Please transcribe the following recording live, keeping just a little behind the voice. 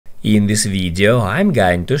In this video, I'm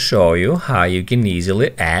going to show you how you can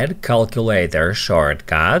easily add calculator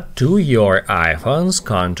shortcut to your iPhone's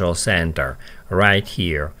control center right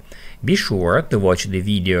here. Be sure to watch the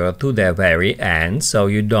video to the very end so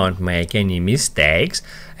you don't make any mistakes,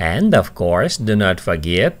 and of course do not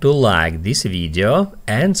forget to like this video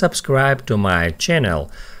and subscribe to my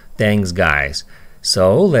channel. Thanks guys!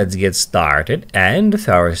 So let's get started, and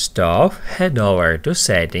first off head over to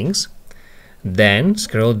settings. Then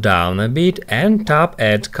scroll down a bit and tap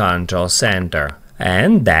at Control Center.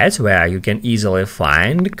 And that's where you can easily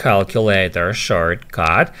find calculator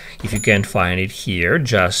shortcut. If you can't find it here,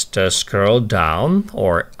 just scroll down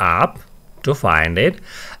or up to find it.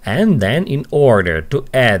 And then in order to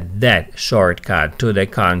add that shortcut to the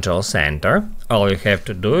Control Center, all you have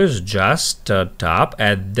to do is just tap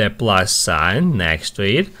at the plus sign next to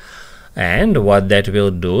it. And what that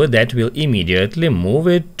will do, that will immediately move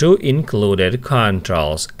it to included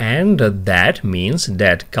controls, and that means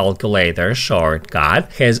that calculator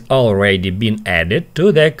shortcut has already been added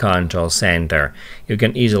to the control center. You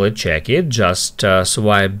can easily check it, just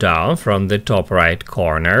swipe down from the top right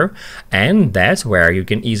corner, and that's where you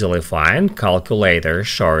can easily find calculator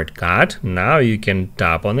shortcut. Now you can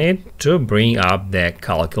tap on it to bring up the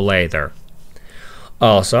calculator.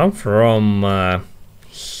 Also from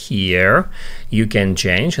here you can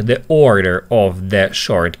change the order of the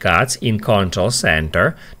shortcuts in Control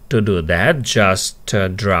Center. To do that, just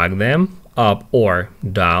drag them up or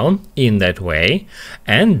down in that way,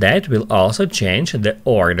 and that will also change the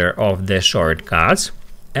order of the shortcuts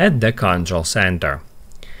at the Control Center.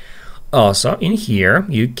 Also in here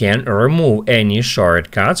you can remove any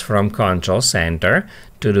shortcuts from Control Center.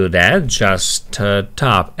 To do that, just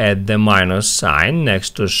tap at the minus sign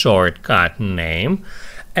next to shortcut name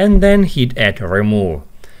and then hit at remove.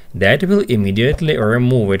 That will immediately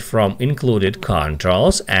remove it from included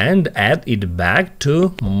controls and add it back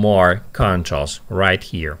to more controls right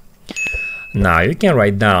here. Now you can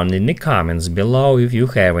write down in the comments below if you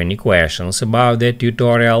have any questions about the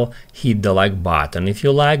tutorial. Hit the like button if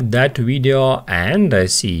you liked that video, and I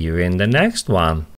see you in the next one.